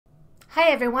Hi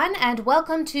everyone, and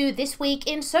welcome to This Week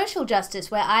in Social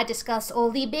Justice, where I discuss all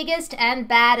the biggest and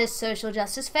baddest social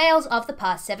justice fails of the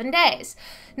past 7 days.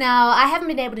 Now, I haven't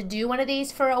been able to do one of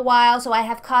these for a while, so I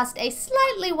have cast a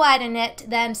slightly wider net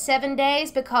than 7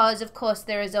 days because, of course,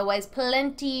 there is always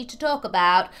plenty to talk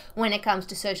about when it comes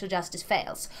to social justice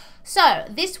fails. So,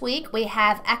 this week we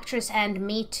have actress and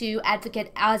Me Too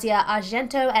advocate Asia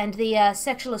Argento and the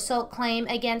sexual assault claim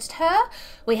against her.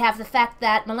 We have the fact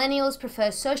that millennials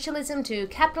prefer socialism to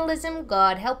capitalism,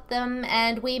 God help them,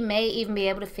 and we may even be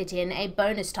able to fit in a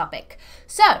bonus topic.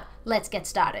 So, let's get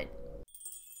started.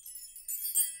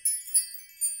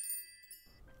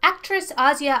 Actress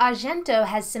Asia Argento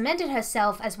has cemented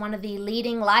herself as one of the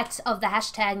leading lights of the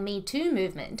 #MeToo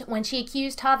movement when she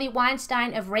accused Harvey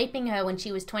Weinstein of raping her when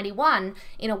she was 21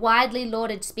 in a widely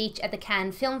lauded speech at the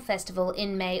Cannes Film Festival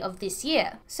in May of this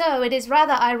year. So it is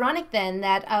rather ironic then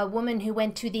that a woman who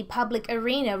went to the public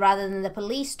arena rather than the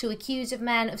police to accuse a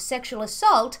man of sexual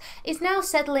assault is now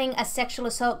settling a sexual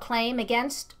assault claim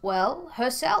against, well,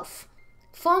 herself.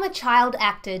 Former child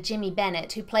actor Jimmy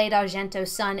Bennett, who played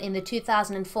Argento's son in the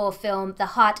 2004 film The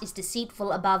Heart is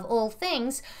Deceitful Above All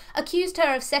Things, accused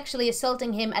her of sexually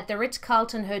assaulting him at the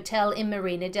Ritz-Carlton Hotel in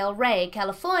Marina del Rey,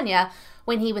 California,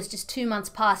 when he was just 2 months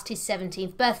past his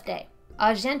 17th birthday.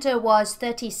 Argento was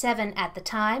 37 at the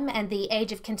time, and the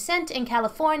age of consent in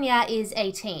California is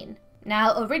 18.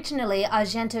 Now, originally,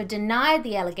 Argento denied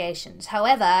the allegations.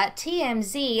 However,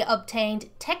 TMZ obtained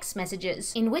text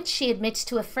messages in which she admits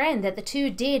to a friend that the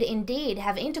two did indeed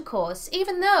have intercourse,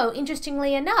 even though,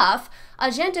 interestingly enough,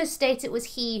 Argento states it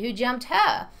was he who jumped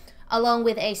her, along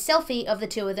with a selfie of the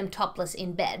two of them topless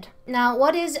in bed. Now,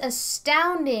 what is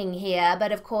astounding here,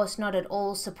 but of course not at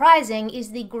all surprising,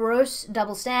 is the gross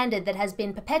double standard that has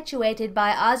been perpetuated by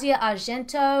Asia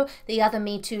Argento, the other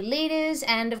Me Too leaders,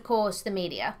 and of course the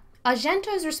media.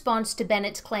 Argento's response to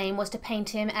Bennett's claim was to paint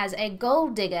him as a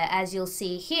gold digger, as you'll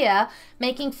see here,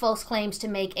 making false claims to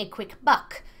make a quick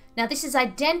buck. Now, this is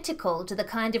identical to the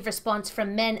kind of response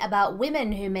from men about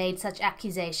women who made such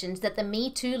accusations that the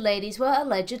Me Too ladies were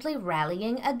allegedly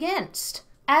rallying against.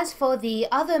 As for the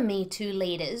other Me Too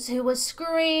leaders, who were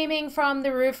screaming from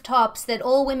the rooftops that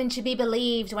all women should be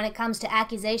believed when it comes to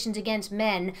accusations against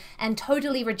men, and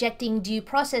totally rejecting due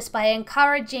process by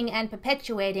encouraging and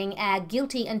perpetuating a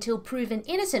guilty until proven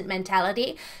innocent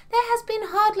mentality, there has been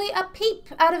hardly a peep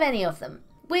out of any of them.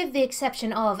 With the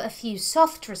exception of a few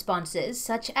soft responses,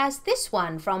 such as this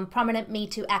one from prominent Me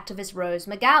Too activist Rose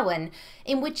McGowan,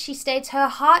 in which she states her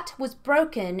heart was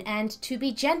broken and to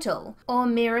be gentle, or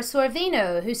Mira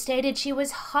Sorvino, who stated she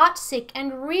was heartsick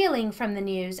and reeling from the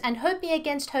news and hoping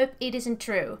against hope it isn't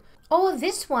true. Or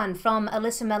this one from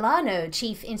Alyssa Milano,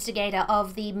 chief instigator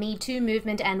of the Me Too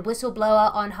movement and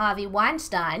whistleblower on Harvey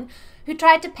Weinstein, who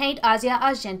tried to paint Asia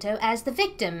Argento as the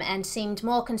victim and seemed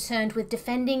more concerned with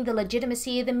defending the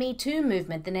legitimacy of the Me Too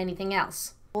movement than anything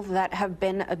else. People that have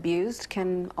been abused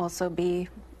can also be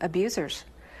abusers,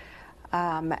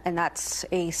 and that's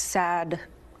a sad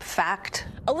fact.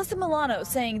 Alyssa Milano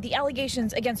saying the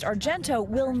allegations against Argento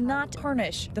will not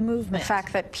tarnish the movement. The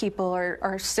fact that people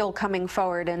are still coming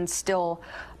forward and still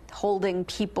holding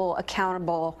people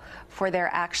accountable for their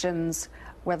actions,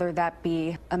 whether that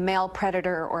be a male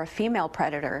predator or a female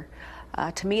predator,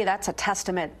 to me that's a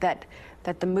testament that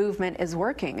the movement is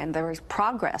working and there is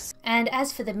progress. And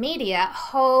as for the media,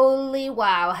 holy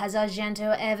wow, has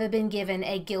Argento ever been given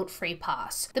a guilt-free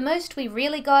pass. The most we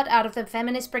really got out of the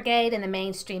feminist brigade and the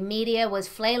mainstream media was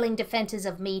flailing defenses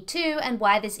of Me Too and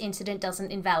why this incident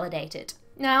doesn't invalidate it.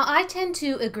 Now, I tend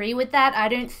to agree with that. I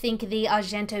don't think the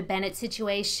Argento-Bennett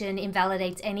situation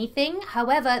invalidates anything.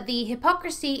 However, the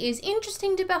hypocrisy is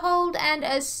interesting to behold and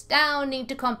astounding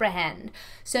to comprehend.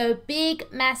 So,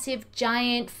 big, massive,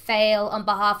 giant fail on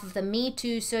behalf of the Me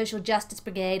Too social justice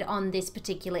brigade on this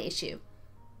particular issue.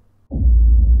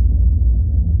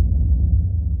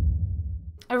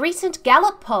 A recent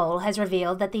Gallup poll has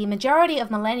revealed that the majority of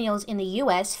millennials in the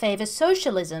US favor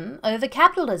socialism over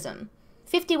capitalism.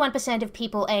 51% of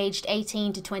people aged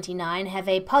 18 to 29 have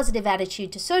a positive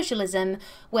attitude to socialism,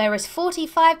 whereas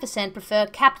 45% prefer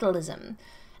capitalism.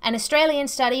 An Australian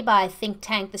study by think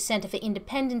tank the Centre for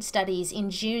Independent Studies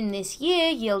in June this year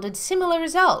yielded similar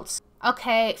results.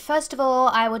 Okay, first of all,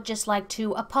 I would just like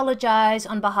to apologise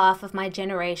on behalf of my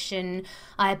generation.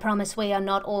 I promise we are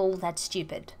not all that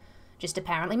stupid. Just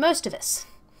apparently most of us.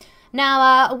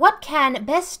 Now, what can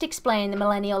best explain the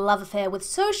millennial love affair with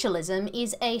socialism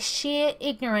is a sheer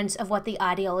ignorance of what the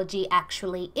ideology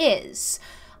actually is.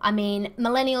 I mean,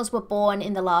 millennials were born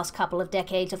in the last couple of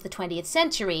decades of the 20th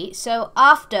century, so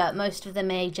after most of the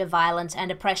major violence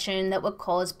and oppression that were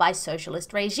caused by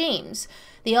socialist regimes.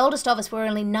 The oldest of us were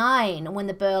only 9 when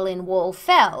the Berlin Wall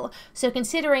fell, so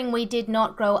considering we did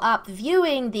not grow up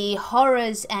viewing the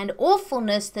horrors and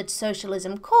awfulness that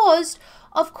socialism caused,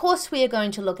 of course we are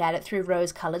going to look at it through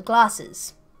rose-coloured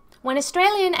glasses. When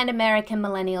Australian and American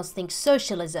millennials think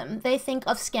socialism, they think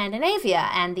of Scandinavia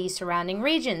and the surrounding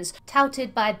regions,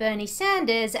 touted by Bernie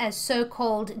Sanders as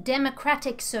so-called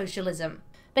democratic socialism.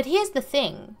 But here's the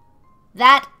thing,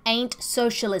 that ain't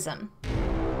socialism.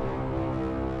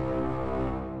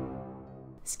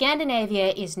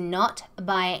 Scandinavia is not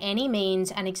by any means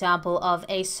an example of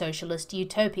a socialist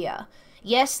utopia.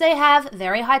 Yes, they have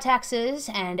very high taxes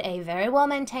and a very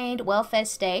well-maintained welfare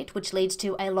state, which leads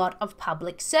to a lot of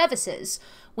public services,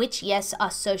 which, yes, are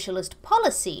socialist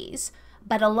policies,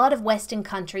 but a lot of Western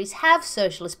countries have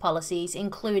socialist policies,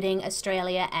 including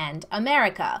Australia and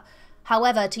America.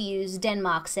 However, to use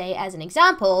Denmark, say, as an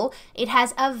example, it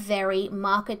has a very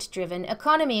market-driven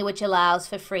economy which allows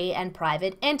for free and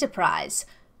private enterprise.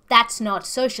 That's not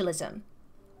socialism.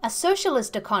 A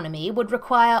socialist economy would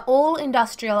require all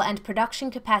industrial and production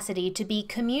capacity to be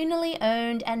communally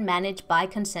owned and managed by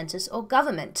consensus or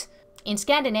government. In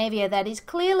Scandinavia, that is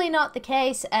clearly not the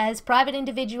case, as private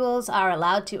individuals are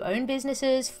allowed to own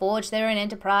businesses, forge their own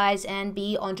enterprise, and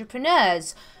be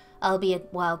entrepreneurs, albeit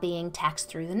while being taxed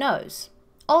through the nose.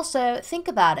 Also, think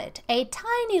about it. A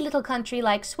tiny little country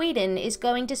like Sweden is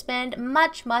going to spend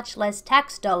much, much less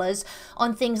tax dollars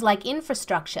on things like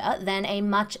infrastructure than a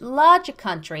much larger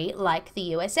country like the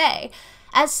USA.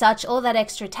 As such, all that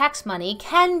extra tax money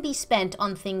can be spent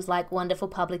on things like wonderful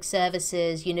public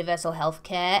services, universal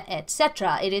healthcare,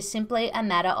 etc. It is simply a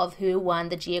matter of who won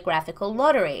the geographical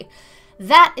lottery.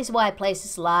 That is why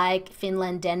places like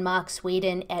Finland, Denmark,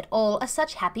 Sweden, et al. Are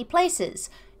such happy places.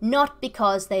 Not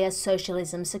because they are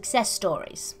socialism success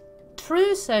stories.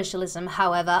 True socialism,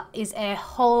 however, is a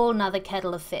whole nother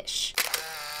kettle of fish.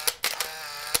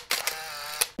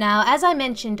 Now, as I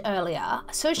mentioned earlier,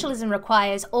 socialism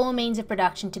requires all means of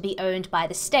production to be owned by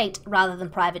the state rather than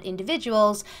private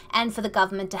individuals, and for the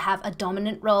government to have a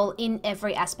dominant role in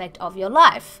every aspect of your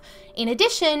life. In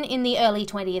addition, in the early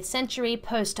 20th century,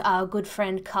 post our good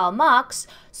friend Karl Marx,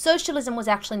 socialism was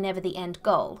actually never the end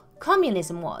goal.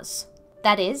 Communism was.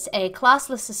 That is, a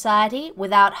classless society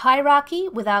without hierarchy,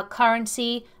 without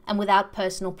currency, and without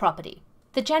personal property.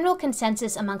 The general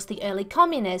consensus amongst the early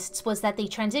communists was that the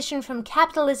transition from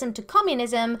capitalism to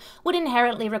communism would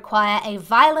inherently require a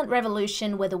violent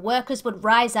revolution where the workers would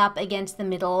rise up against the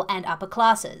middle and upper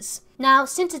classes. Now,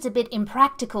 since it's a bit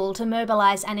impractical to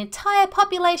mobilize an entire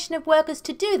population of workers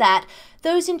to do that,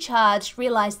 those in charge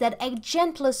realized that a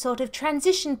gentler sort of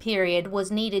transition period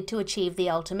was needed to achieve the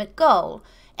ultimate goal.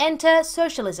 Enter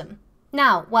socialism.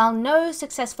 Now, while no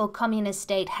successful communist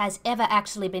state has ever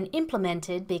actually been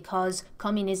implemented because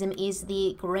communism is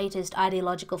the greatest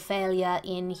ideological failure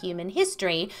in human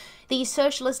history, the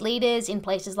socialist leaders in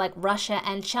places like Russia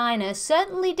and China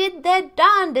certainly did their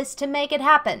darndest to make it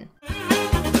happen.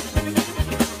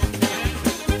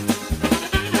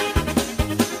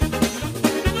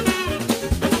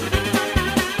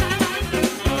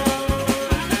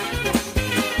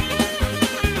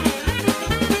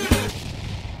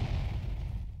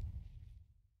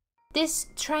 This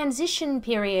transition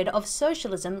period of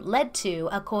socialism led to,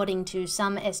 according to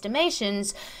some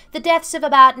estimations, the deaths of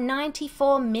about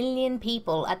 94 million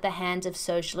people at the hands of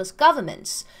socialist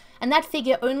governments. And that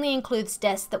figure only includes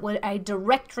deaths that were a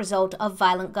direct result of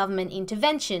violent government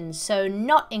intervention, so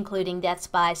not including deaths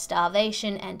by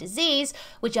starvation and disease,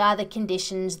 which are the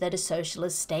conditions that a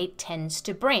socialist state tends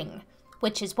to bring.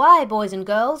 Which is why, boys and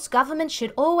girls, government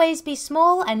should always be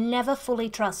small and never fully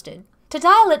trusted. To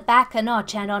dial it back a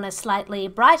notch and on a slightly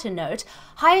brighter note,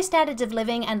 higher standards of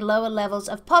living and lower levels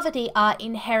of poverty are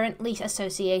inherently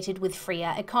associated with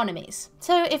freer economies.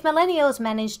 So if millennials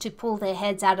manage to pull their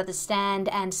heads out of the stand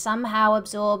and somehow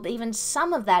absorb even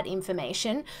some of that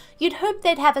information, you'd hope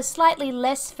they'd have a slightly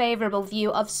less favourable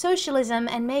view of socialism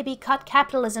and maybe cut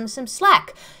capitalism some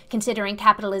slack, considering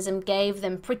capitalism gave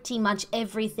them pretty much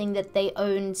everything that they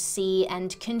own, see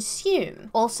and consume.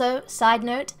 Also, side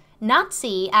note,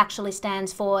 Nazi actually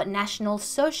stands for National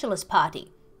Socialist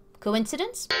Party.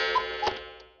 Coincidence?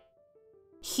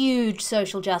 Huge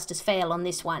social justice fail on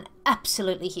this one.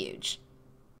 Absolutely huge.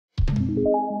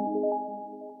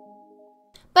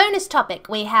 Bonus topic.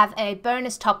 We have a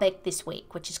bonus topic this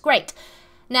week, which is great.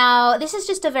 Now, this is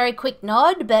just a very quick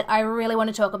nod, but I really want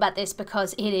to talk about this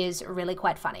because it is really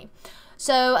quite funny.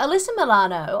 So Alyssa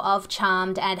Milano of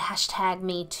Charmed and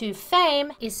 #MeToo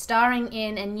fame is starring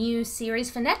in a new series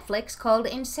for Netflix called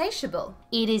Insatiable.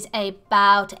 It is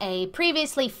about a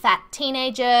previously fat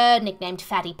teenager nicknamed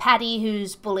Fatty Patty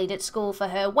who's bullied at school for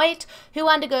her weight, who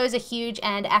undergoes a huge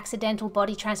and accidental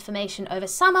body transformation over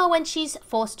summer when she's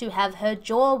forced to have her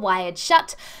jaw wired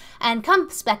shut, and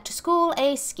comes back to school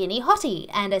a skinny hottie,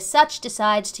 and as such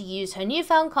decides to use her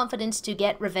newfound confidence to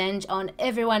get revenge on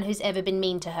everyone who's ever been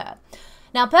mean to her.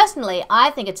 Now personally, I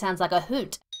think it sounds like a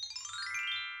hoot.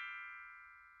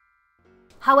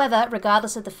 However,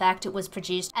 regardless of the fact it was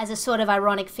produced as a sort of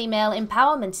ironic female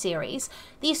empowerment series,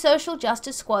 the social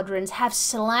justice squadrons have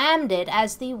slammed it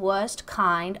as the worst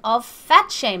kind of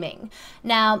fat shaming.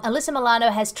 Now, Alyssa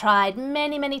Milano has tried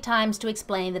many times to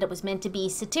explain that it was meant to be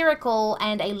satirical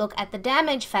and a look at the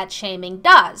damage fat shaming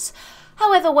does.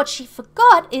 However, what she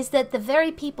forgot is that the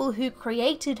very people who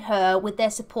created her with their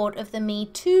support of the Me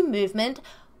Too movement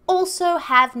also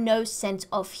have no sense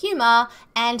of humor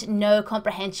and no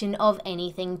comprehension of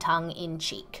anything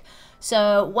tongue-in-cheek.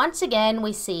 So once again,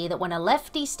 we see that when a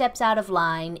lefty steps out of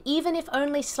line, even if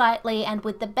only slightly and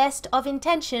with the best of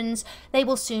intentions, they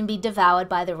will soon be devoured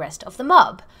by the rest of the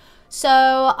mob. So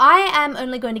I am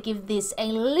only going to give this a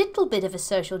little bit of a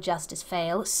social justice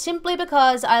fail, simply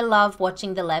because I love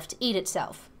watching the left eat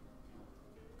itself.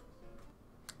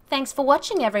 Thanks for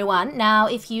watching, everyone. Now,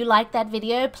 if you liked that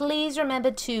video, please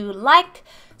remember to like,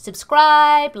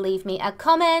 subscribe, leave me a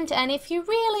comment, and if you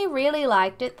really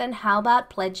liked it, then how about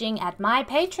pledging at my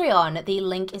Patreon? The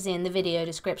link is in the video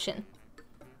description.